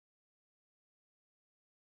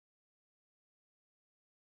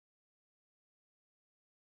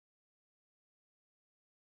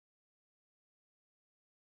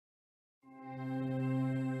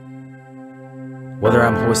Whether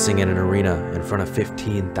I'm hosting in an arena in front of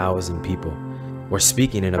 15,000 people, or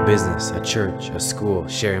speaking in a business, a church, a school,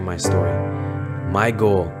 sharing my story, my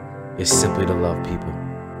goal is simply to love people.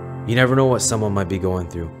 You never know what someone might be going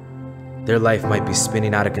through. Their life might be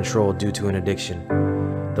spinning out of control due to an addiction.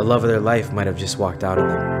 The love of their life might have just walked out of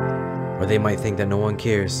them. Or they might think that no one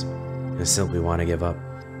cares and simply want to give up.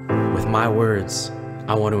 With my words,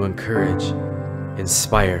 I want to encourage,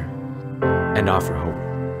 inspire, and offer hope.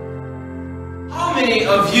 How many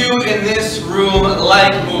of you in this room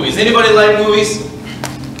like movies? Anybody like movies?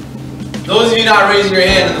 Those of you not raising your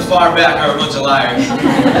hand in the far back are a bunch of liars.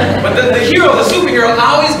 But the hero, the superhero,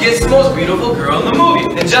 always gets the most beautiful girl in the movie.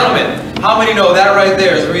 And gentlemen, how many know that right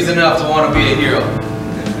there is reason enough to want to be a hero?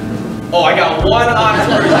 Oh, I got one honest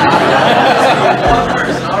person. One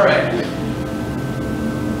person, alright.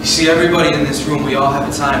 You see, everybody in this room, we all have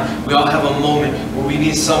a time, we all have a moment where we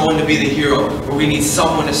need someone to be the hero, where we need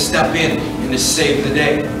someone to step in and to save the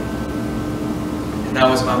day. And that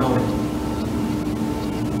was my moment.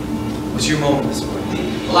 What's your moment this morning?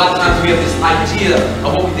 A lot of times we have this idea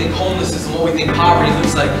of what we think homeless is and what we think poverty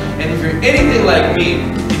looks like. And if you're anything like me,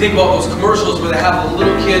 you think about those commercials where they have the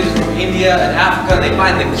little kids from India and Africa and they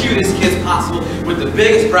find the cutest kids possible with the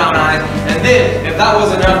biggest brown eyes. And then, if that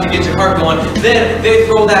wasn't enough to get your heart going, then they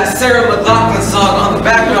throw that Sarah McLachlan song on the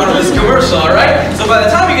background of this commercial, alright? So by the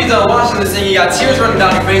time you get done watching this thing, you got tears running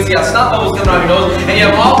down your face, you got snot bubbles coming out your nose, and you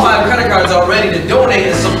have all 5 credit cards all ready to donate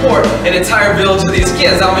and support an entire village of these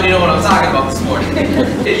kids. How many know what I'm talking about this morning?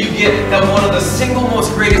 And you get that one of the single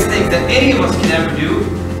most greatest things that any of us can ever do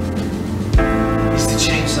is to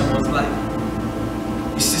change someone's life.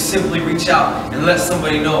 Is to simply reach out and let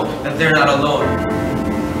somebody know that they're not alone.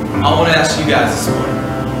 I want to ask you guys this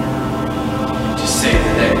morning, just save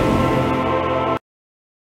the day.